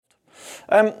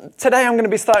Today I'm going to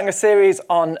be starting a series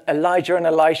on Elijah and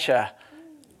Elisha.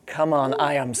 Come on,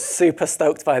 I am super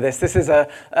stoked by this. This is a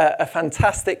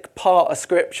fantastic part of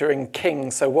Scripture in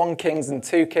Kings, so 1 Kings and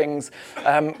 2 Kings,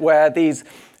 where these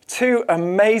two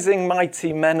amazing,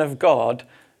 mighty men of God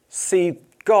see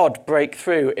God break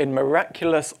through in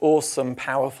miraculous, awesome,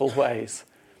 powerful ways.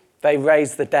 They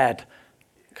raise the dead.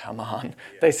 Come on.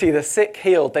 They see the sick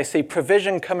healed. They see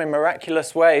provision come in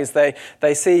miraculous ways. They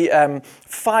see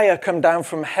fire come down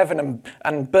from heaven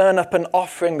and burn up an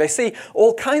offering. They see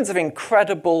all kinds of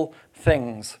incredible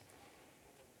things.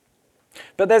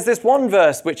 But there's this one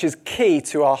verse which is key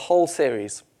to our whole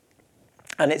series.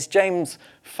 And it's James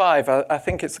 5. I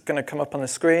think it's going to come up on the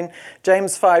screen.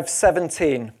 James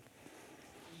 5:17.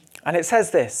 And it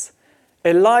says this: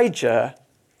 Elijah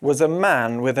was a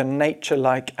man with a nature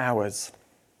like ours.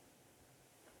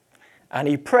 And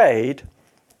he prayed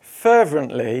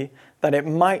fervently that it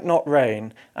might not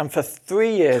rain. And for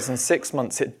 3 years and 6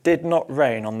 months it did not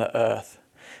rain on the earth.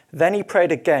 Then he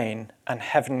prayed again, and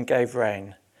heaven gave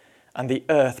rain, and the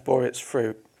earth bore its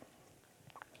fruit.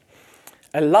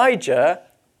 Elijah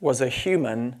was a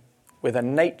human with a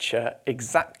nature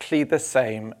exactly the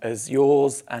same as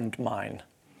yours and mine.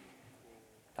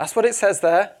 That's what it says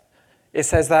there. It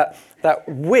says that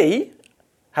we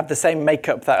have the same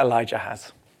makeup that Elijah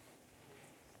has.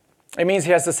 It means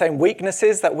he has the same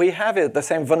weaknesses that we have, the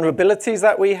same vulnerabilities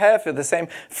that we have, the same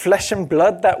flesh and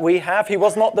blood that we have. He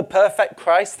was not the perfect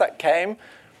Christ that came.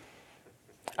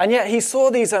 And yet he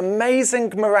saw these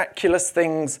amazing, miraculous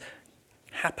things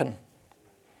happen.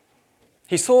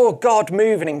 He saw God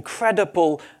move in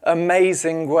incredible,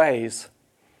 amazing ways.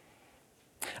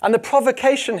 And the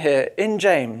provocation here in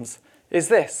James is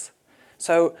this.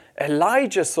 So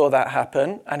Elijah saw that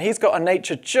happen, and he's got a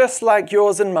nature just like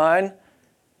yours and mine.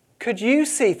 Could you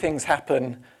see things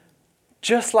happen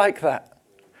just like that?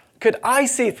 Could I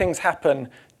see things happen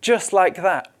just like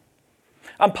that?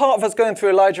 And part of us going through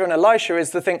Elijah and Elisha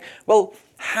is to think, well,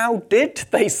 how did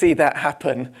they see that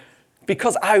happen?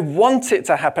 Because I want it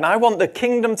to happen. I want the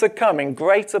kingdom to come in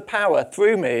greater power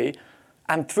through me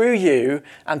and through you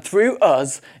and through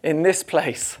us in this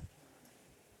place.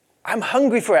 I'm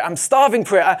hungry for it. I'm starving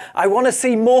for it. I want to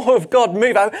see more of God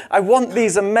move. I want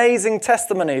these amazing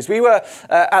testimonies. We were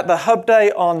at the Hub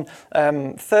Day on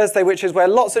Thursday, which is where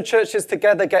lots of churches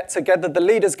get together. The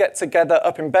leaders get together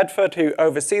up in Bedford who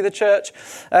oversee the church.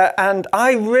 And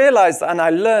I realized and I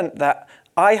learned that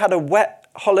I had a wet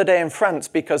holiday in France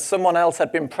because someone else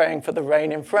had been praying for the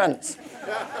rain in France.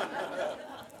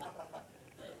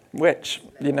 Which,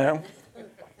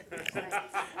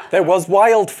 there was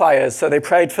wildfires, so they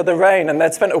prayed for the rain, and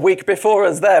they'd spent a week before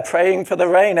us there praying for the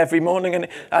rain every morning,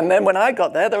 and then when I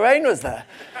got there, the rain was there.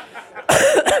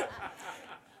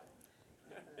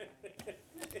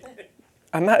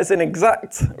 And that is an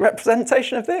exact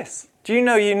representation of this. Do you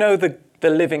know the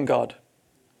living God,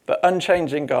 the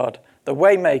unchanging God, the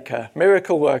way maker,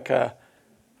 miracle worker?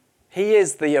 He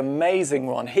is the amazing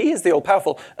one. He is the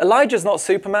all-powerful. Elijah's not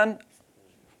Superman.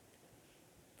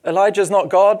 Elijah's not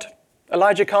God.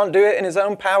 Elijah can't do it in his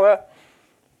own power.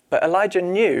 But Elijah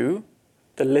knew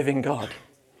the living God.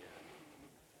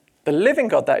 The living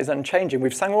God that is unchanging.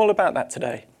 We've sang all about that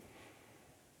today.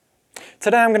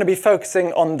 Today I'm going to be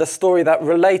focusing on the story that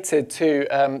related to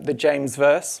the James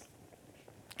verse.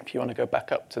 If you want to go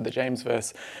back up to the James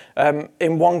verse.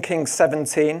 In 1 Kings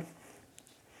 17.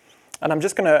 And I'm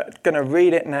just going to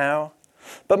read it now.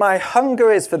 But my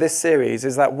hunger is for this series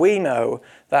is that we know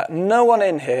that no one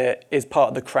in here is part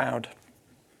of the crowd.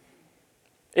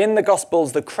 In the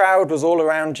Gospels, the crowd was all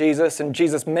around Jesus and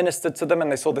Jesus ministered to them and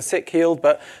they saw the sick healed.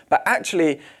 But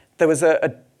actually, there was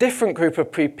a different group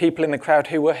of people in the crowd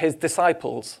who were his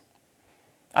disciples.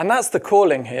 And that's the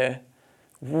calling here.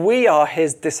 We are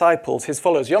his disciples, his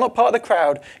followers. You're not part of the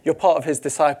crowd, you're part of his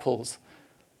disciples.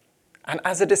 And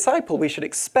as a disciple, we should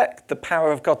expect the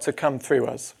power of God to come through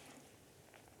us.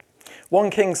 1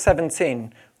 Kings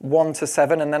 17,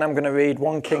 1-7, and then I'm going to read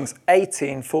 1 Kings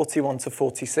 18,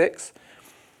 41-46.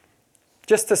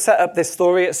 Just to set up this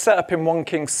story, it's set up in 1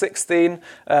 Kings 16,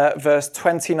 verse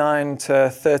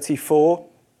 29-34.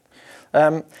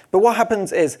 But what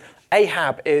happens is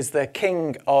Ahab is the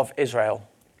king of Israel.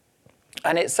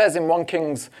 And it says in 1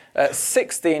 Kings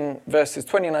 16, verses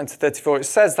 29-34, it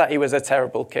says that he was a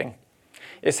terrible king.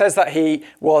 It says that he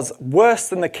was worse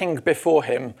than the king before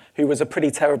him, who was a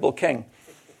pretty terrible king.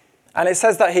 And it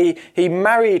says that he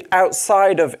married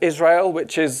outside of Israel,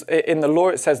 which is, in the law,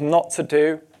 it says not to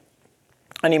do.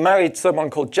 And he married someone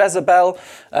called Jezebel,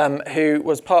 who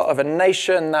was part of a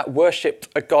nation that worshipped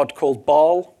a god called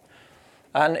Baal.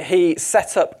 And he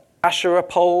set up Asherah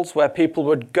poles where people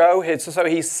would go. So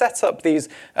he set up these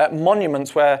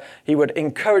monuments where he would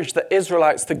encourage the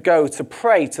Israelites to go to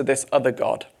pray to this other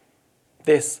god,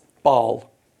 this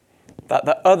Baal, that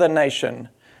the other nation.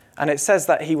 And it says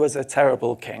that he was a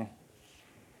terrible king.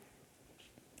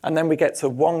 And then we get to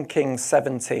 1 Kings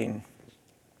 17.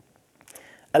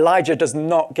 Elijah does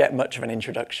not get much of an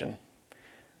introduction.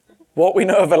 What we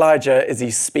know of Elijah is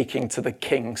he's speaking to the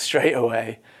king straight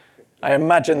away. I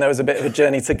imagine there was a bit of a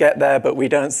journey to get there, but we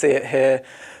don't see it here.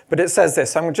 But it says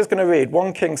this. I'm just going to read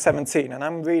 1 Kings 17, and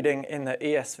I'm reading in the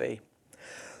ESV.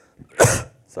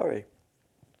 Sorry.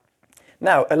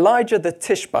 Now, Elijah the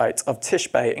Tishbite of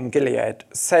Tishbe in Gilead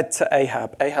said to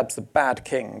Ahab, Ahab's the bad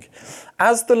king,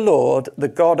 "As the Lord, the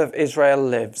God of Israel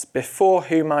lives, before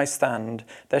whom I stand,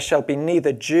 there shall be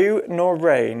neither dew nor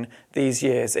rain these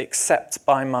years, except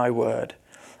by my word."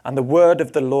 And the word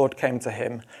of the Lord came to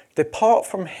him, "Depart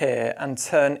from here and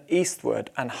turn eastward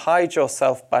and hide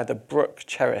yourself by the brook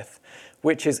Cherith,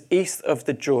 which is east of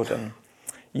the Jordan.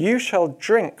 You shall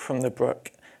drink from the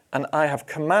brook, and I have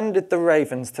commanded the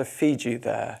ravens to feed you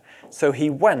there." So he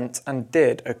went and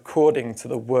did according to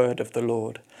the word of the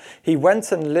Lord. He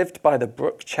went and lived by the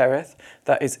brook Cherith,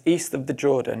 that is east of the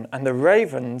Jordan, and the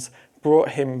ravens brought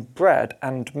him bread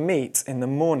and meat in the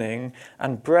morning,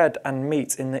 and bread and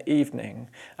meat in the evening,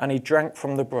 and he drank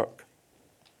from the brook.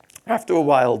 After a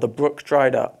while, the brook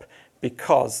dried up,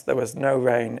 because there was no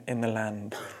rain in the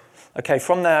land. Okay,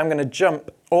 from there I'm going to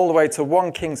jump all the way to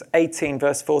 1 Kings 18,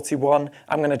 verse 41.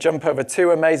 I'm going to jump over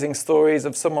two amazing stories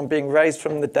of someone being raised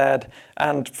from the dead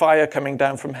and fire coming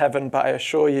down from heaven, but I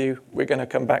assure you we're going to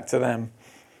come back to them.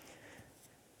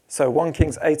 So 1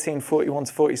 Kings 18, 41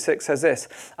 to 46 says this,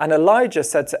 "And Elijah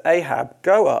said to Ahab,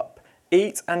 'Go up,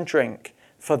 eat and drink,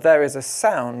 for there is a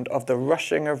sound of the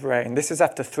rushing of rain.'" This is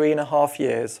after 3.5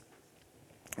 years,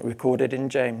 recorded in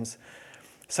James.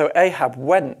 So Ahab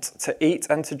went to eat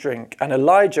and to drink, and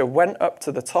Elijah went up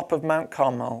to the top of Mount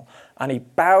Carmel, and he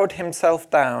bowed himself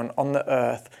down on the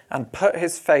earth and put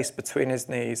his face between his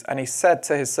knees. And he said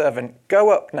to his servant,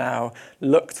 "Go up now,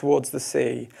 look towards the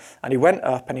sea." And he went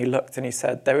up and he looked and he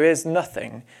said, "There is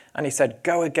nothing." And he said,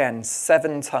 "Go again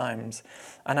 7 times.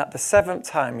 And at the 7th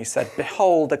time he said,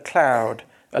 "Behold, a cloud,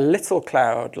 a little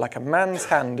cloud, like a man's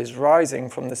hand is rising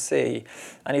from the sea."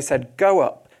 And he said, "Go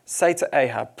up, say to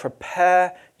Ahab,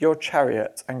 prepare your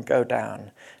chariot and go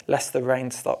down, lest the rain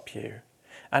stop you."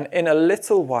 And in a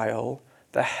little while,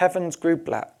 the heavens grew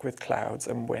black with clouds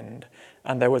and wind,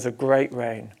 and there was a great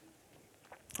rain.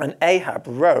 And Ahab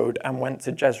rode and went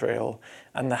to Jezreel,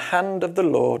 and the hand of the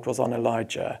Lord was on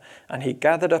Elijah, and he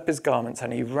gathered up his garments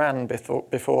and he ran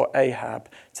before Ahab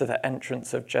to the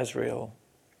entrance of Jezreel.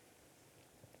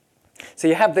 So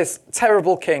you have this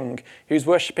terrible king who's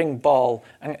worshipping Baal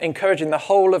and encouraging the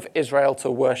whole of Israel to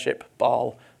worship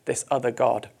Baal, this other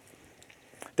god.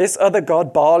 This other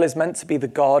god, Baal, is meant to be the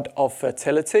god of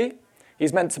fertility.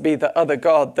 He's meant to be the other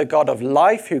god, the god of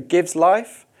life, who gives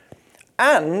life.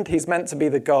 And he's meant to be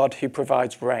the god who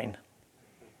provides rain.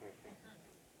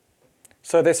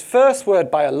 So this first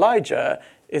word by Elijah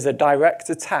is a direct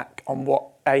attack on what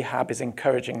Ahab is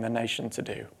encouraging the nation to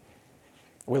do.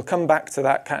 We'll come back to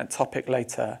that kind of topic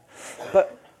later.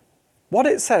 But what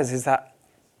it says is that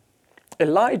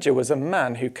Elijah was a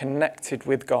man who connected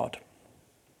with God.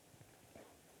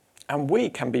 And we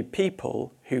can be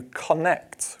people who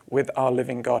connect with our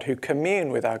living God, who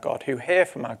commune with our God, who hear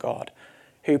from our God,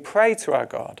 who pray to our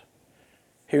God,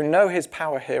 who know his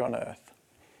power here on earth.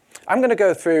 I'm going to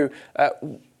go through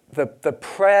the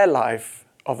prayer life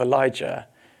of Elijah,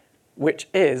 which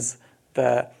is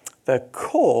the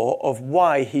core of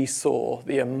why he saw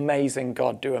the amazing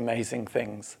God do amazing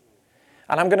things.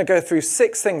 And I'm going to go through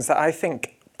 6 things that I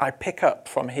think I pick up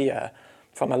from here,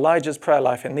 from Elijah's prayer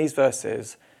life in these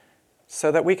verses,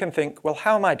 so that we can think, well,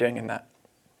 how am I doing in that?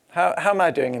 How am I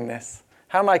doing in this?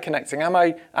 How am I connecting? Am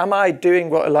I doing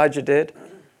what Elijah did?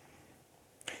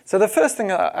 So the first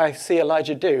thing I see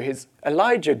Elijah do is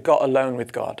Elijah got alone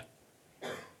with God.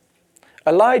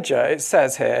 Elijah, it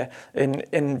says here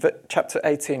in chapter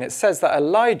 18, it says that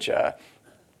Elijah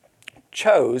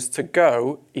chose to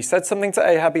go. He said something to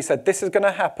Ahab. He said, this is going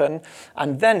to happen.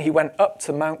 And then he went up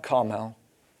to Mount Carmel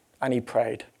and he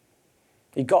prayed.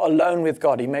 He got alone with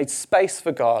God. He made space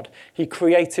for God. He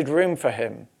created room for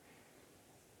him.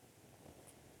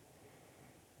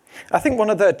 I think one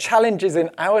of the challenges in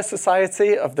our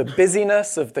society of the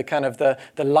busyness, of the kind of the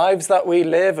lives that we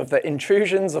live, of the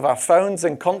intrusions of our phones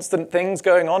and constant things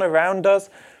going on around us,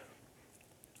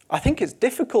 I think it's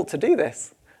difficult to do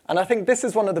this. And I think this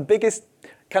is one of the biggest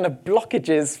kind of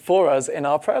blockages for us in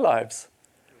our prayer lives.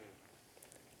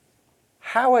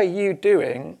 How are you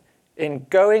doing in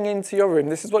going into your room.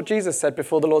 This is what Jesus said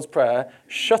before the Lord's Prayer,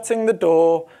 shutting the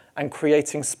door and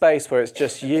creating space where it's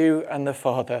just you and the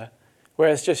Father, where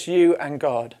it's just you and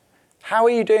God. How are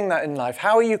you doing that in life?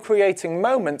 How are you creating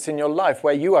moments in your life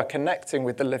where you are connecting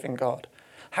with the living God?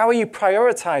 How are you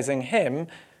prioritizing him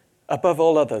above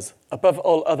all others, above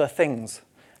all other things?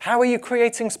 How are you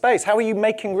creating space? How are you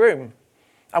making room?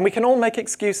 And we can all make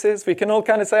excuses. We can all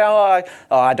kind of say,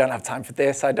 I don't have time for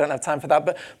this. I don't have time for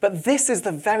that. But this is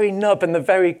the very nub and the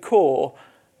very core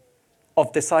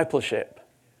of discipleship.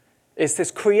 It's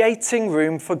this creating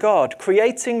room for God,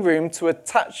 creating room to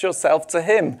attach yourself to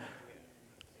him,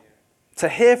 to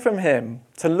hear from him,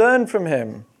 to learn from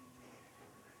him.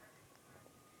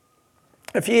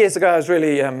 A few years ago,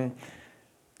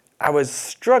 I was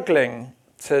struggling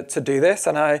to do this,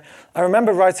 and I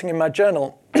remember writing in my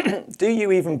journal, do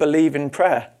you even believe in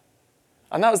prayer?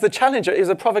 And that was the challenge. It was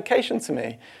a provocation to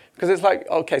me, because it's like,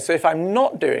 okay, so if I'm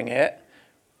not doing it,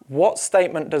 what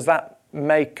statement does that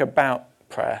make about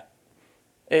prayer?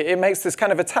 It makes this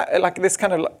kind of attack, like this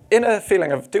kind of inner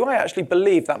feeling of, do I actually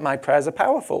believe that my prayers are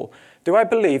powerful? Do I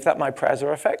believe that my prayers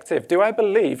are effective? Do I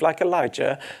believe, like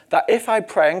Elijah, that if I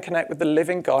pray and connect with the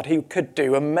living God, he could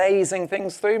do amazing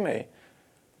things through me?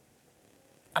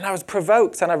 And I was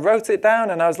provoked, and I wrote it down,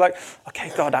 and I was like,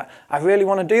 okay, God, I really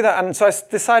want to do that. And so I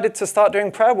decided to start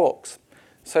doing prayer walks.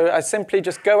 So I simply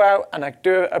just go out and I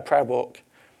do a prayer walk,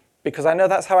 because I know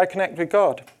that's how I connect with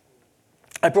God.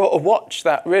 I brought a watch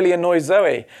that really annoys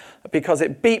Zoe, because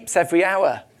it beeps every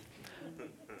hour.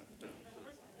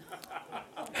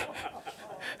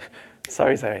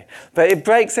 Sorry, Zoe. But it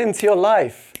breaks into your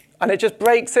life. And it just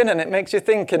breaks in and it makes you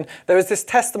think. And there was this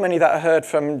testimony that I heard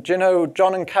from, do you know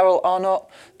John and Carol Arnott?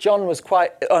 John was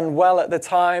quite unwell at the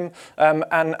time.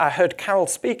 And I heard Carol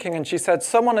speaking, and she said,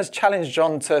 someone has challenged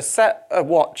John to set a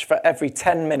watch for every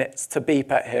 10 minutes to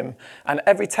beep at him. And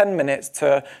every 10 minutes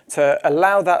to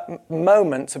allow that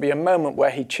moment to be a moment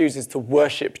where he chooses to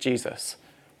worship Jesus.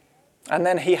 And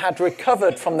then he had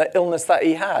recovered from the illness that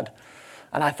he had.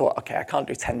 And I thought, okay, I can't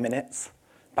do 10 minutes,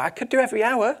 but I could do every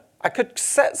hour. I could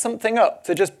set something up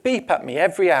to just beep at me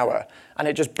every hour, and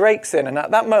it just breaks in. And at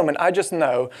that moment, I just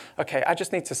know, okay, I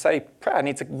just need to say prayer. I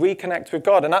need to reconnect with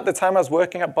God. And at the time, I was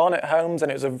working at Barnet Homes,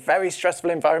 and it was a very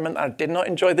stressful environment. I did not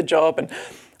enjoy the job. And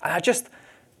I just,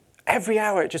 every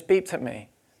hour, it just beeped at me.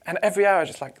 And every hour, I was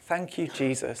just like, thank you,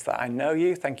 Jesus, that I know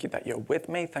you. Thank you that you're with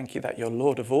me. Thank you that you're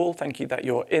Lord of all. Thank you that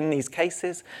you're in these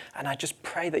cases. And I just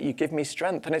pray that you give me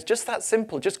strength. And it's just that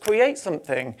simple. Just create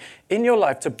something in your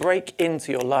life to break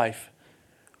into your life.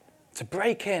 To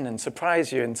break in and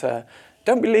surprise you. And to,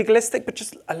 don't be legalistic, but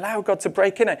just allow God to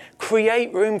break in.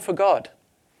 Create room for God.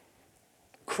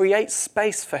 Create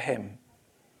space for him.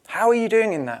 How are you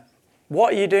doing in that?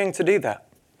 What are you doing to do that?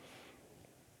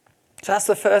 So that's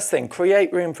the first thing,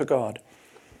 create room for God.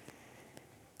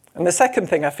 And the second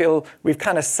thing I feel we've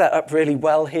kind of set up really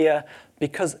well here,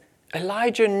 because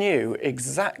Elijah knew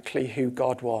exactly who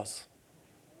God was.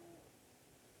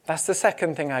 That's the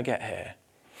second thing I get here.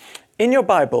 In your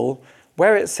Bible,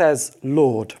 where it says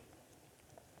Lord,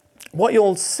 what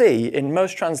you'll see in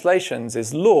most translations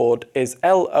is Lord is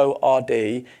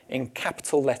L-O-R-D in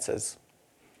capital letters.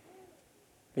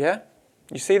 Yeah?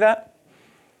 You see that?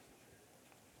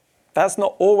 That's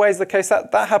not always the case.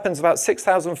 That happens about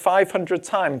 6,500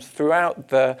 times throughout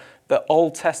the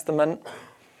Old Testament.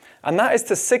 And that is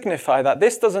to signify that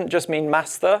this doesn't just mean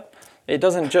master. It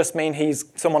doesn't just mean he's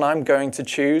someone I'm going to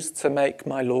choose to make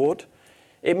my Lord.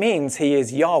 It means he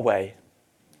is Yahweh.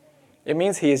 It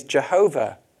means he is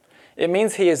Jehovah. It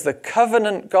means he is the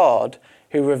covenant God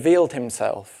who revealed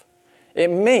himself. It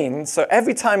means, so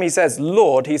every time he says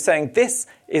Lord, he's saying this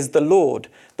is the Lord,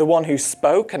 the one who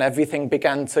spoke and everything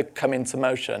began to come into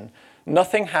motion.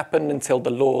 Nothing happened until the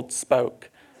Lord spoke,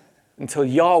 until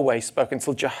Yahweh spoke,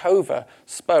 until Jehovah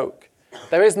spoke.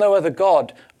 There is no other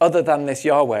God other than this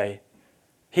Yahweh.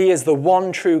 He is the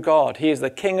one true God. He is the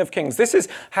King of Kings. This is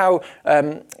how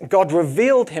God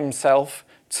revealed himself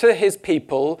to his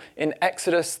people in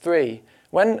Exodus 3.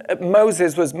 When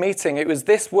Moses was meeting, it was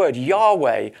this word,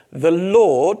 Yahweh, the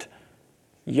Lord,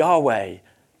 Yahweh,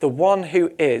 the one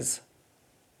who is,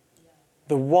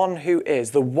 the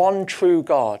one true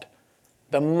God,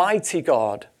 the mighty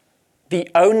God, the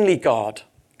only God.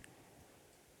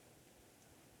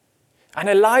 And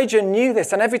Elijah knew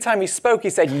this, and every time he spoke, he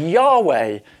said,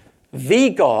 Yahweh, the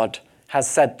God, has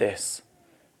said this.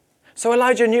 So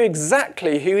Elijah knew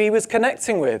exactly who he was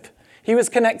connecting with. He was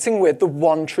connecting with the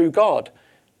one true God.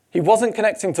 He wasn't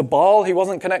connecting to Baal. He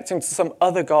wasn't connecting to some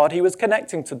other God. He was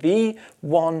connecting to the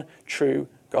one true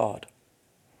God.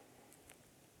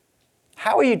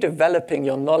 How are you developing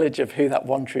your knowledge of who that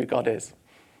one true God is?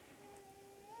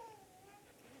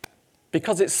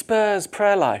 because it spurs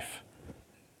prayer life.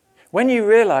 When you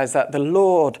realize that the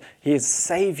Lord, he is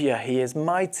Savior, he is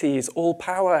mighty, he's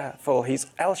all-powerful, he's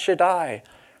El Shaddai,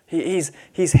 he's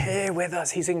here with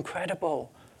us, he's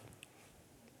incredible.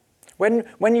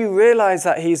 When you realize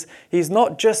that he's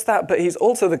not just that, but he's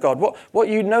also the God, what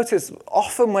you notice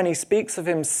often when he speaks of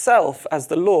himself as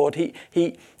the Lord, he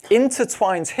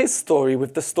intertwines his story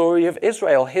with the story of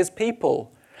Israel, his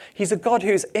people. He's a God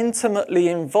who's intimately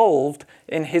involved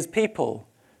in his people.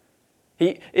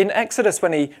 In Exodus,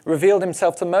 when he revealed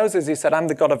himself to Moses, he said, I'm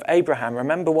the God of Abraham.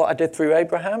 Remember what I did through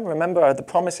Abraham? Remember the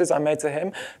promises I made to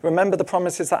him? Remember the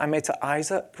promises that I made to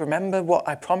Isaac? Remember what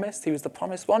I promised? He was the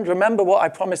promised one. Remember what I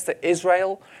promised to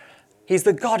Israel? He's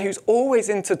the God who's always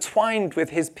intertwined with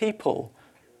his people.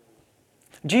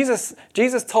 Jesus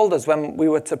told us when we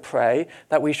were to pray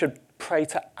that we should pray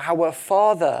to our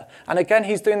Father. And again,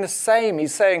 he's doing the same.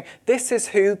 He's saying, this is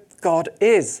who God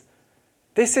is.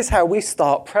 This is how we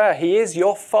start prayer. He is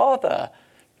your Father.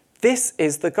 This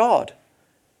is the God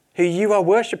who you are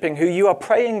worshipping, who you are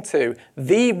praying to,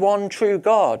 the one true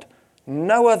God,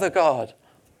 no other God.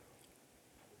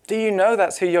 Do you know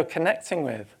that's who you're connecting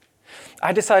with?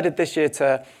 I decided this year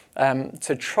to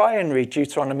try and read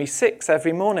Deuteronomy 6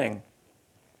 every morning.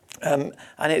 And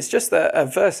it's just a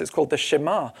verse, it's called the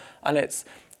Shema, and it's,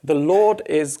 the Lord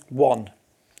is one,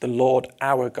 the Lord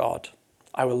our God.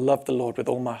 I will love the Lord with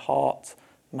all my heart,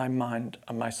 my mind,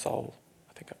 and my soul.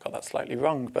 I think I've got that slightly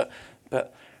wrong, but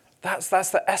that's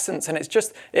the essence. And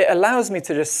it allows me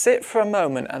to just sit for a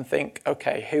moment and think,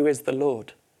 okay, who is the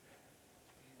Lord?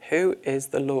 Who is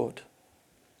the Lord?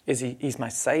 He's my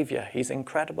Savior. He's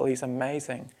incredible. He's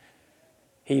amazing.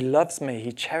 He loves me.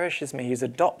 He cherishes me. He's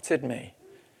adopted me.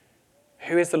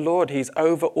 Who is the Lord? He's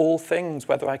over all things,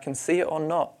 whether I can see it or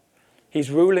not. He's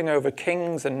ruling over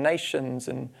kings and nations,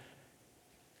 and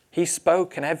he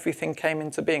spoke and everything came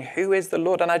into being. Who is the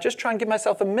Lord? And I just try and give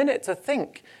myself a minute to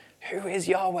think, who is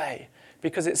Yahweh?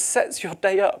 Because it sets your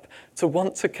day up to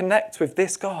want to connect with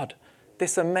this God,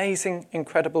 this amazing,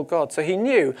 incredible God. So he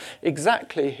knew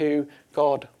exactly who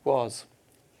God was.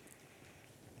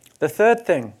 The third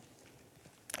thing,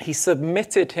 he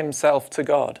submitted himself to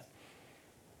God.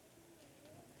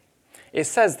 It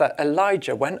says that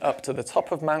Elijah went up to the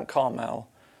top of Mount Carmel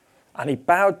and he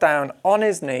bowed down on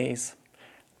his knees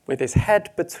with his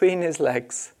head between his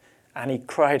legs, and he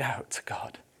cried out to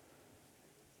God.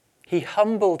 He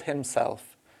humbled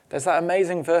himself. There's that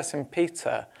amazing verse in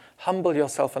Peter, humble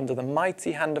yourself under the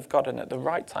mighty hand of God, and at the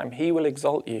right time he will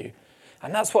exalt you.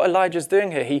 And that's what Elijah's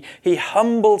doing here. He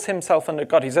humbles himself under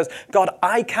God. He says, God,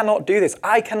 I cannot do this.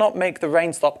 I cannot make the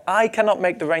rain stop. I cannot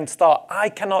make the rain start. I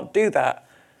cannot do that.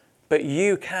 But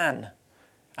you can.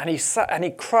 And he sat and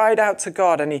he cried out to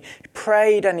God, and he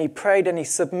prayed and he prayed and he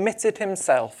submitted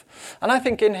himself. And I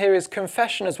think in here is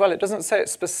confession as well. It doesn't say it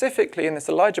specifically in this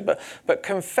Elijah, but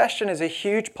confession is a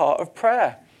huge part of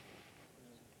prayer.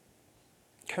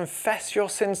 Confess your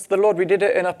sins to the Lord. We did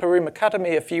it in Upper Room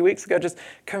Academy a few weeks ago, just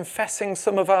confessing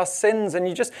some of our sins. And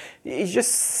you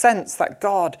just sense that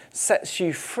God sets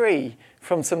you free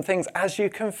from some things as you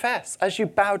confess, as you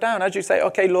bow down, as you say,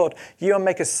 okay, Lord, you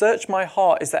make a search my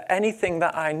heart. Is there anything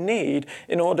that I need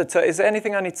is there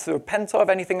anything I need to repent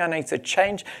of, anything I need to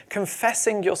change?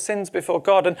 Confessing your sins before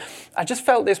God. And I just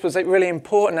felt this was really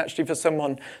important actually for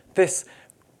someone.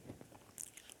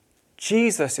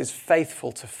 Jesus is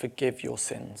faithful to forgive your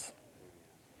sins.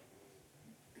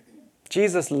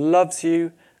 Jesus loves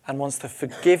you and wants to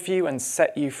forgive you and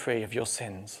set you free of your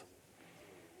sins.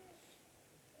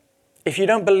 If you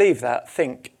don't believe that,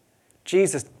 think,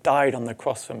 Jesus died on the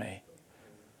cross for me.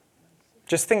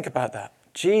 Just think about that.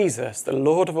 Jesus, the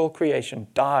Lord of all creation,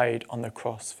 died on the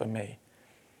cross for me.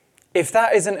 If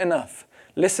that isn't enough,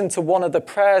 listen to one of the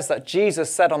prayers that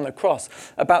Jesus said on the cross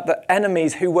about the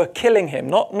enemies who were killing him,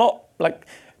 not like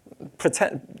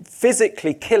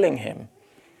physically killing him.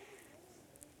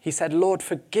 He said, Lord,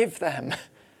 forgive them,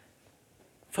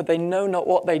 for they know not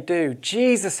what they do.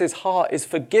 Jesus' heart is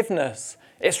forgiveness.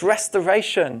 It's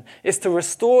restoration. It's to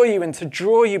restore you and to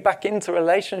draw you back into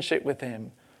relationship with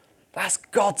him. That's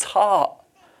God's heart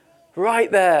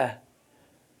right there.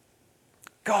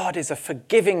 God is a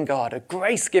forgiving God, a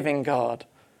grace-giving God.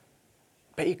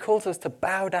 But he calls us to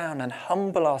bow down and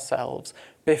humble ourselves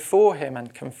before him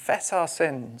and confess our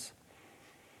sins.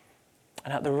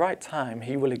 And at the right time,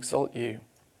 he will exalt you.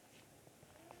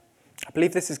 I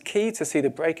believe this is key to see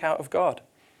the breakout of God.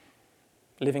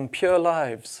 Living pure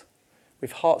lives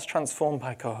with hearts transformed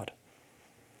by God.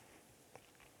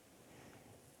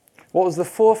 What was the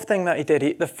fourth thing that he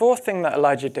did? The fourth thing that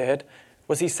Elijah did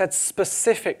was he said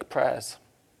specific prayers.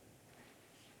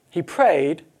 He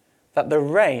prayed that the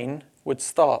rain would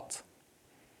start.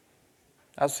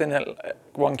 As in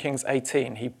 1 Kings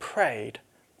 18, he prayed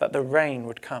that the rain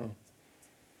would come.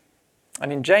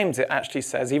 And in James it actually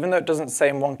says, even though it doesn't say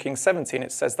in 1 Kings 17,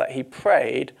 it says that he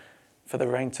prayed for the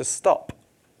rain to stop.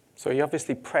 So he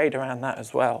obviously prayed around that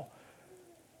as well.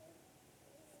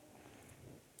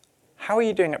 How are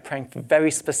you doing at praying for very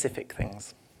specific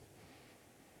things?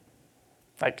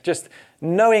 Like just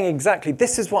knowing exactly,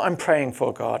 this is what I'm praying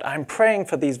for, God. I'm praying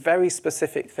for these very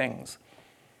specific things.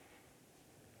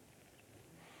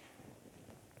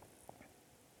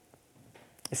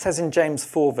 It says in James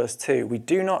 4 verse 2, we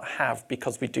do not have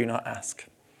because we do not ask.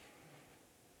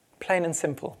 Plain and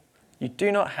simple. You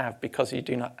do not have because you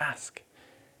do not ask.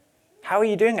 How are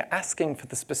you doing at asking for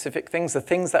the specific things, the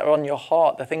things that are on your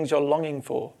heart, the things you're longing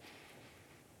for?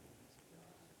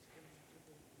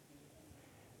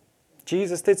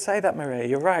 Jesus did say that, Maria.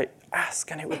 You're right.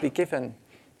 Ask and it will be given.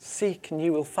 Seek and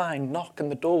you will find. Knock and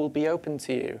the door will be open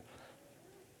to you.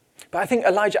 But I think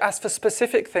Elijah asked for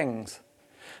specific things.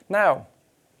 Now,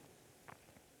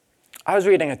 I was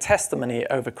reading a testimony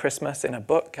over Christmas in a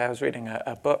book. I was reading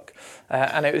a book,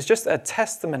 and it was just a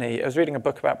testimony. I was reading a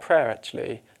book about prayer,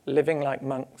 actually. Living like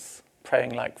monks,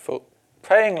 praying like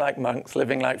monks,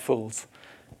 living like fools.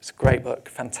 It's a great book,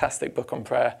 fantastic book on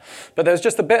prayer. But there's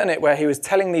just a bit in it where he was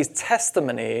telling these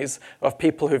testimonies of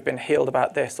people who've been healed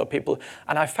about this, or people,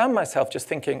 and I found myself just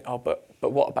thinking, oh, but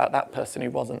what about that person who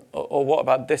wasn't? Or what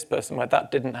about this person where that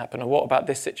didn't happen? Or what about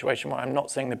this situation where I'm not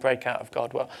seeing the breakout of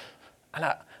God? Well, and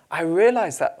I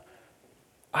realized that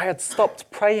I had stopped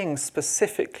praying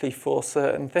specifically for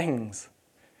certain things.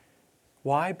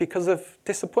 Why? Because of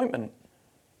disappointment.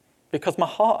 Because my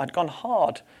heart had gone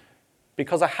hard.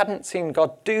 Because I hadn't seen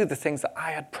God do the things that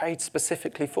I had prayed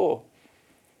specifically for.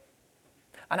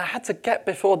 And I had to get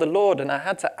before the Lord and I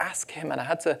had to ask him and I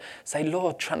had to say,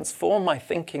 Lord, transform my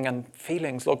thinking and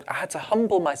feelings. Lord, I had to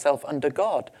humble myself under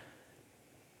God.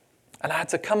 And I had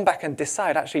to come back and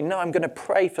decide, actually, no, I'm going to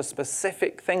pray for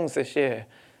specific things this year.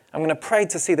 I'm going to pray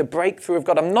to see the breakthrough of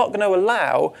God. I'm not going to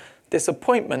allow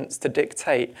disappointments to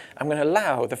dictate. I'm going to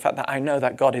allow the fact that I know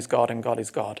that God is God and God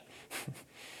is God.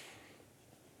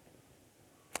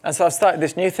 And so I've started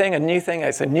this new thing.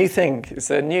 It's a new thing.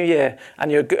 It's a new year.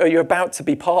 And you're about to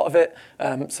be part of it.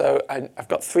 So I've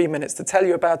got 3 minutes to tell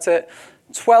you about it.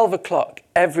 12 o'clock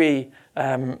every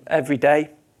day.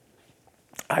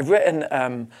 I've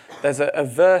written, there's a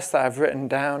verse that I've written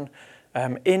down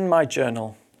in my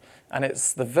journal, and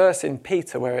it's the verse in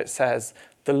Peter where it says,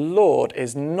 the Lord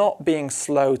is not being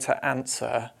slow to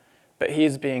answer, but he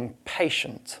is being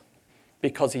patient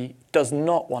because he does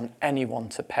not want anyone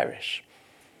to perish.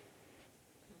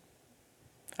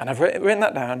 And I've written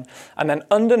that down, and then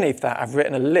underneath that I've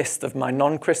written a list of my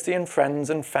non-Christian friends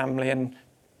and family and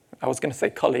I was going to say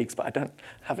colleagues, but I don't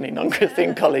have any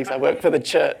non-Christian colleagues. I work for the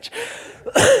church.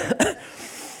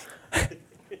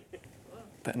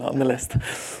 They're not on the list.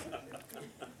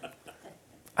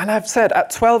 And I've said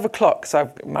at 12 o'clock, so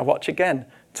I've my watch again,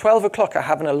 12 o'clock I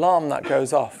have an alarm that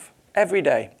goes off every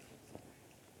day.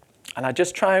 And I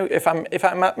just try, if I'm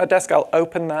at my desk, I'll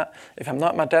open that. If I'm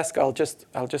not at my desk, I'll just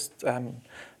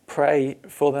pray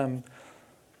for them.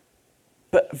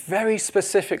 But very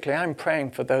specifically, I'm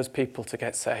praying for those people to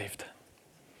get saved.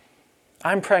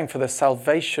 I'm praying for the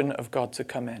salvation of God to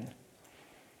come in.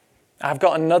 I've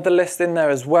got another list in there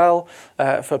as well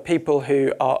for people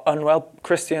who are unwell,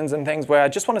 Christians and things, where I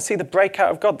just want to see the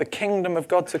breakout of God, the kingdom of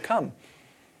God to come.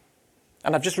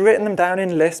 And I've just written them down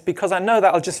in lists because I know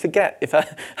that I'll just forget if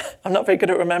I'm not very good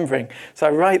at remembering. So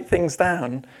I write things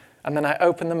down and then I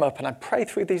open them up and I pray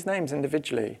through these names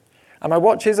individually. And my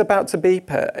watch is about to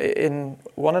beep in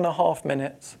 1.5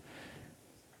 minutes.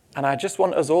 And I just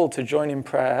want us all to join in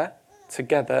prayer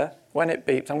together when it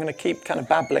beeps. I'm going to keep kind of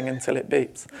babbling until it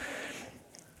beeps.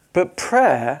 But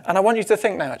prayer, and I want you to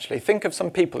think now actually, think of some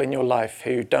people in your life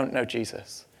who don't know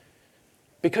Jesus.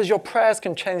 Because your prayers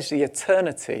can change the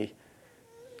eternity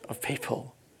of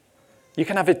people. You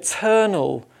can have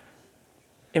eternal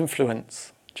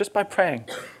influence just by praying.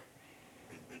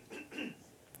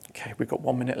 Okay, we've got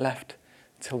 1 minute left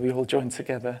until we all join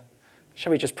together.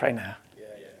 Shall we just pray now? Yeah.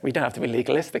 We don't have to be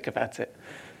legalistic about it.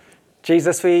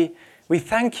 Jesus, we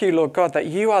thank you, Lord God, that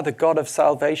you are the God of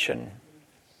salvation.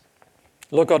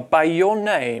 Lord God, by your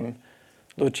name,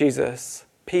 Lord Jesus,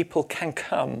 people can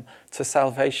come to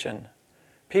salvation.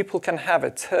 People can have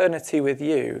eternity with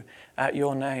you at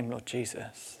your name, Lord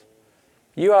Jesus.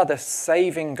 You are the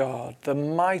saving God, the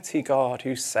mighty God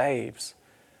who saves.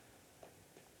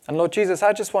 And Lord Jesus,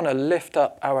 I just want to lift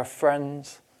up our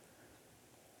friends,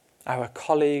 our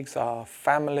colleagues, our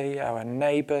family, our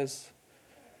neighbours,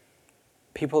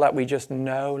 people that we just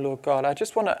know, Lord God. I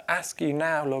just want to ask you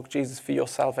now, Lord Jesus, for your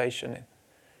salvation.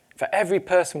 For every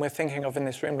person we're thinking of in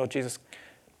this room, Lord Jesus,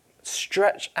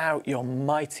 stretch out your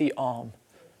mighty arm.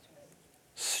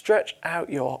 Stretch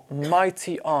out your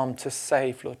mighty arm to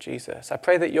save, Lord Jesus. I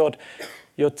pray that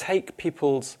you'll take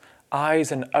people's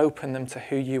eyes and open them to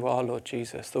who you are, Lord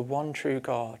Jesus, the one true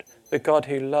God, the God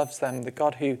who loves them, the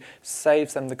God who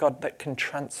saves them, the God that can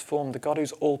transform, the God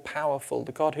who's all-powerful,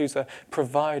 the God who's a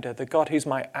provider, the God who's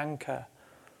my anchor.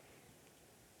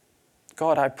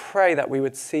 God, I pray that we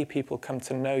would see people come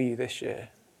to know you this year.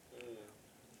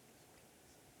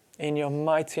 In your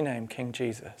mighty name, King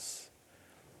Jesus.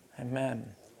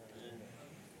 Amen.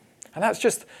 And that's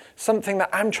just something that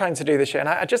I'm trying to do this year. And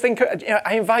I just think,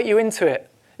 I invite you into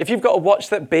it. If you've got a watch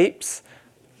that beeps,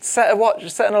 set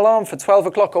an alarm for 12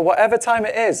 o'clock or whatever time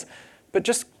it is. But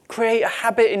just create a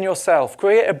habit in yourself.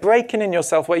 Create a break-in in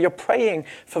yourself where you're praying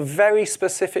for very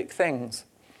specific things.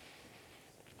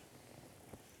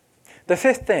 The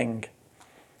fifth thing,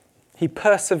 he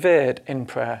persevered in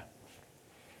prayer.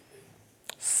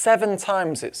 7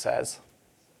 times it says.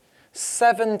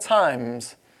 7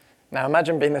 times. Now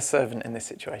imagine being the servant in this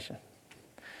situation.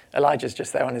 Elijah's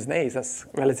just there on his knees. That's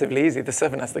relatively easy. The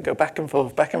servant has to go back and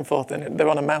forth, and they're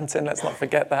on a mountain. Let's not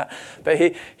forget that.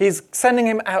 But he's sending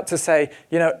him out to say,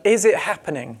 is it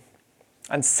happening?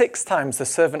 And 6 times the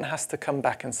servant has to come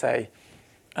back and say,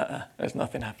 there's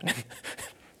nothing happening.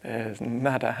 There's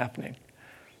nada happening.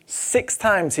 6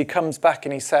 times he comes back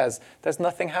and he says, there's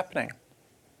nothing happening.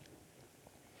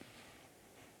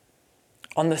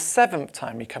 On the 7th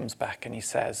time he comes back and he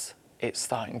says, it's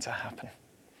starting to happen.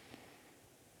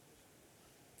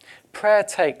 Prayer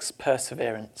takes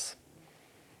perseverance.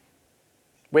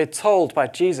 We're told by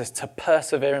Jesus to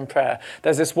persevere in prayer.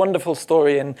 There's this wonderful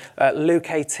story in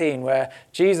Luke 18 where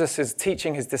Jesus is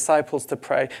teaching his disciples to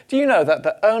pray. Do you know that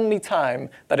the only time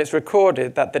that it's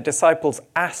recorded that the disciples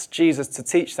asked Jesus to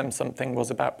teach them something was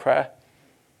about prayer?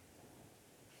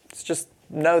 Just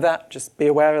know that, just be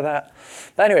aware of that.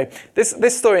 But anyway,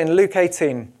 this story in Luke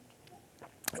 18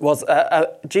 was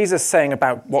Jesus saying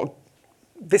about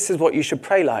this is what you should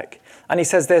pray like. And he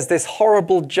says there's this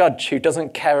horrible judge who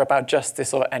doesn't care about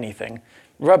justice or anything.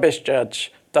 Rubbish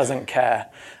judge, doesn't care.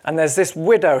 And there's this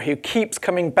widow who keeps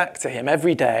coming back to him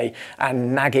every day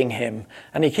and nagging him.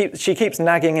 And she keeps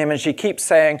nagging him and she keeps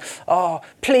saying, oh,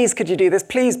 please could you do this?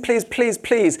 Please, please, please,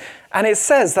 please. And it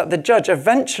says that the judge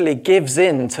eventually gives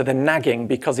in to the nagging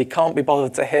because he can't be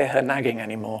bothered to hear her nagging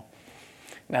anymore.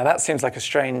 Now that seems like a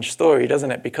strange story,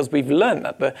 doesn't it? Because we've learned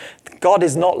that God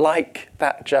is not like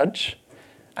that judge.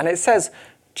 And it says,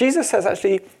 Jesus says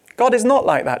actually, God is not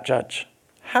like that judge.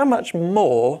 How much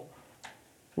more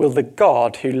will the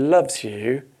God who loves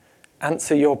you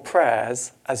answer your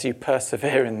prayers as you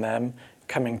persevere in them,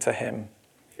 coming to him?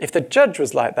 If the judge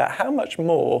was like that, how much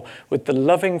more would the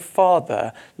loving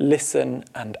Father listen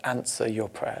and answer your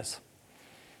prayers?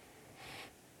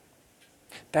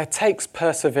 There takes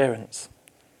perseverance.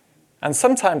 And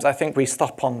sometimes I think we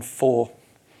stop on 4.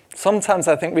 Sometimes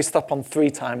I think we stop on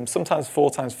 3 times, sometimes 4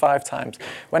 times, 5 times,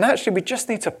 when actually we just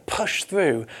need to push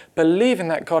through, believing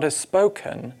that God has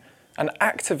spoken and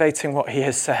activating what he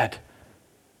has said.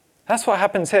 That's what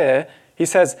happens here. He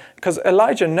says, because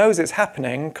Elijah knows it's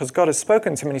happening, because God has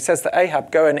spoken to him, and he says to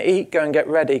Ahab, go and eat, go and get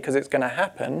ready, because it's going to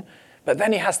happen. But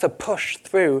then he has to push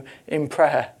through in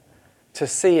prayer to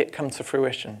see it come to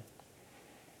fruition.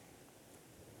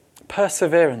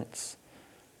 Perseverance.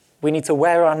 We need to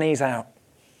wear our knees out.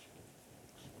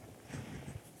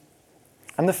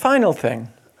 And the final thing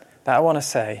that I want to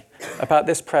say about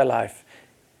this prayer life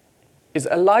is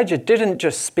Elijah didn't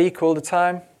just speak all the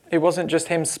time. It wasn't just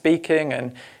him speaking,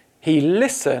 and he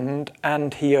listened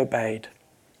and he obeyed.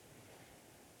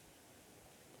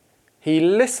 He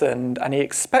listened and he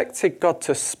expected God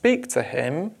to speak to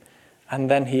him, and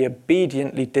then he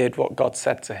obediently did what God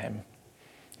said to him.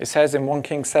 It says in 1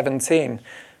 Kings 17,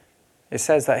 it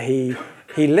says that he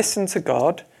listened to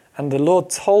God, and the Lord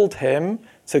told him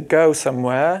to go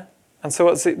somewhere. And so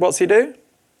what's he do?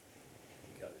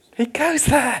 He goes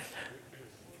there.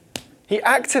 He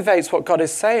activates what God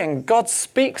is saying. God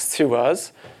speaks to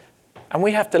us, and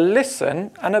we have to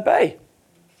listen and obey.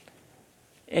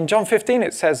 In John 15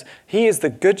 it says, he is the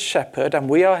good shepherd and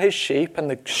we are his sheep, and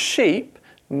the sheep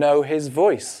know his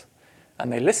voice,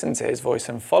 and they listen to his voice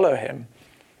and follow him.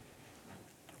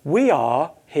 We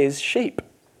are his sheep.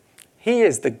 He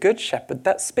is the good shepherd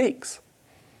that speaks.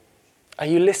 Are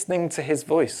you listening to his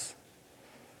voice?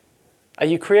 Are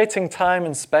you creating time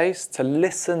and space to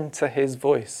listen to his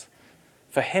voice,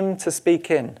 for him to speak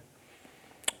in?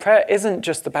 Prayer isn't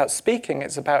just about speaking,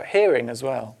 it's about hearing as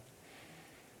well.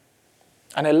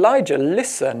 And Elijah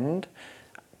listened,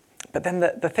 but then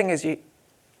the thing is you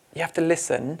have to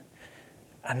listen,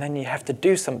 and then you have to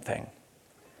do something.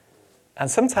 And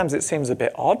sometimes it seems a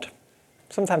bit odd.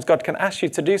 Sometimes God can ask you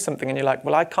to do something and you're like,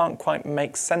 well, I can't quite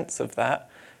make sense of that.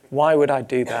 Why would I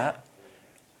do that?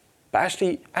 But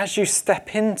actually, as you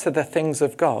step into the things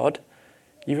of God,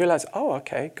 you realize, oh,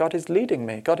 okay, God is leading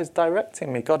me. God is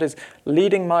directing me. God is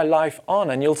leading my life on.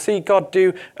 And you'll see God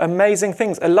do amazing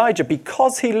things. Elijah,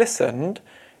 because he listened,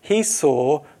 he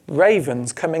saw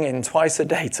ravens coming in twice a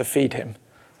day to feed him.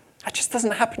 That just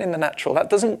doesn't happen in the natural. That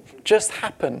doesn't just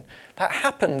happen. That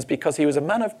happens because he was a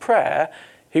man of prayer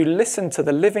who listened to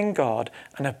the living God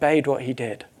and obeyed what he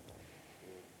did.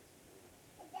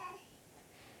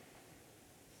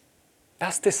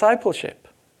 That's discipleship.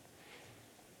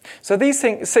 So these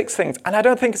 6 things, and I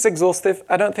don't think it's exhaustive.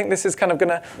 I don't think this is kind of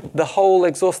the whole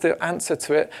exhaustive answer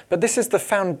to it. But this is the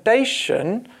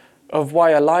foundation of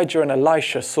why Elijah and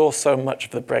Elisha saw so much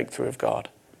of the breakthrough of God.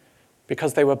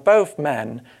 Because they were both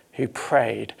men who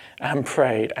prayed and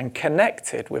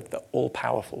connected with the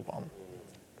all-powerful one.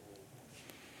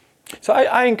 So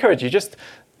I encourage you just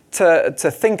to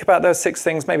think about those 6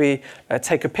 things, maybe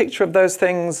take a picture of those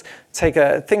things,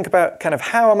 think about kind of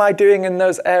how am I doing in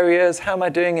those areas, how am I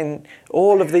doing in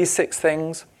all of these 6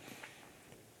 things.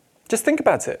 Just think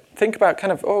about it. Think about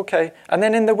kind of, okay, and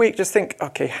then in the week just think,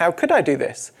 okay, how could I do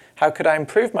this? How could I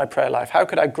improve my prayer life? How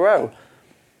could I grow?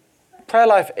 Prayer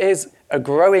life is a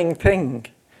growing thing.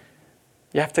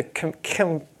 You have to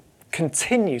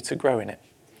continue to grow in it.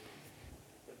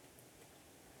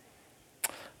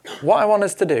 What I want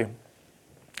us to do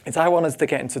is I want us to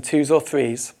get into 2s or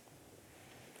 3s.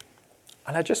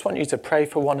 And I just want you to pray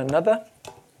for one another.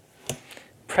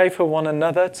 Pray for one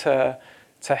another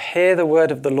to hear the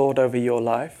word of the Lord over your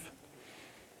life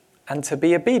and to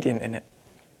be obedient in it.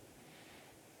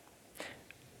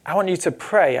 I want you to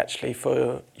pray actually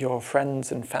for your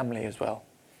friends and family as well.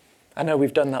 I know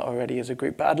we've done that already as a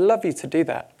group, but I'd love you to do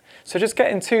that. So just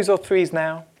get in 2s or 3s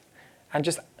now. And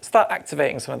just start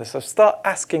activating some of this stuff. Start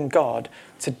asking God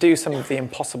to do some of the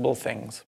impossible things.